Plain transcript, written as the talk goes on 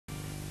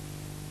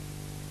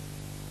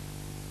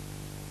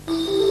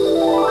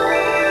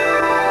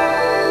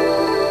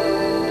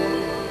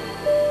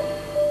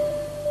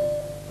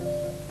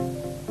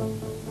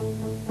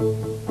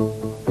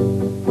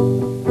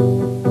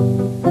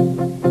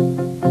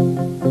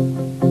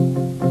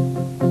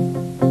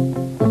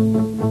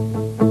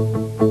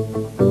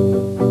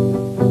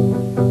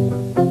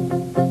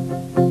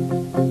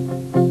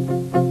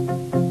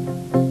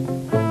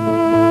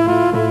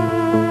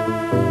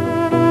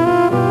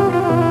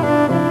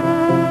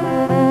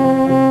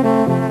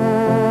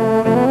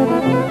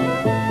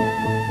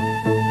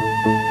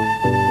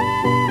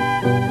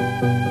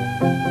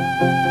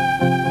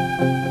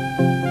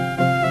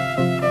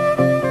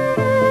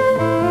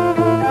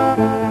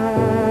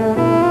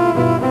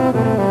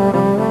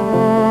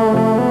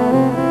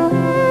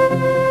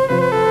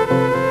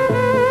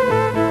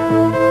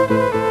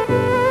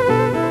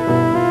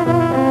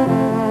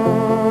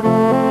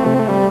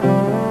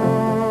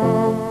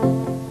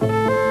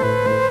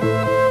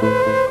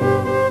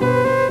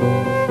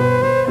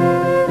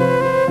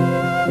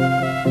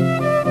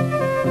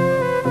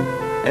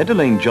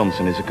Ed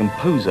Johnson is a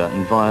composer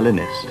and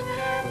violinist,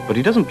 but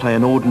he doesn't play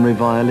an ordinary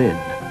violin.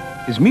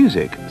 His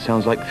music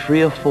sounds like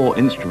 3 or 4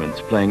 instruments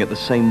playing at the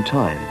same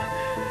time,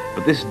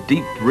 but this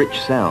deep, rich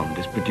sound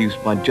is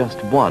produced by just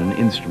one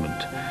instrument,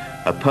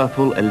 a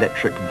purple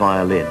electric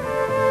violin.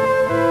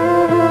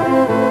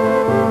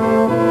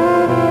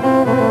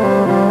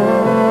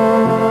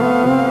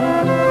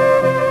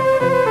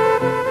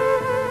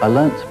 I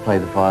learnt to play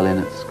the violin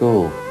at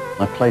school.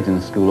 I played in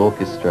the school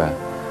orchestra,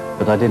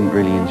 but I didn't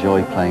really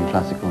enjoy playing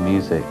classical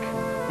music.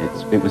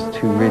 It was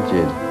too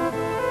rigid.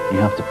 You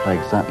have to play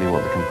exactly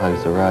what the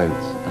composer wrote,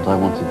 and I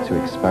wanted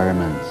to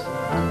experiment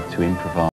and to improvise.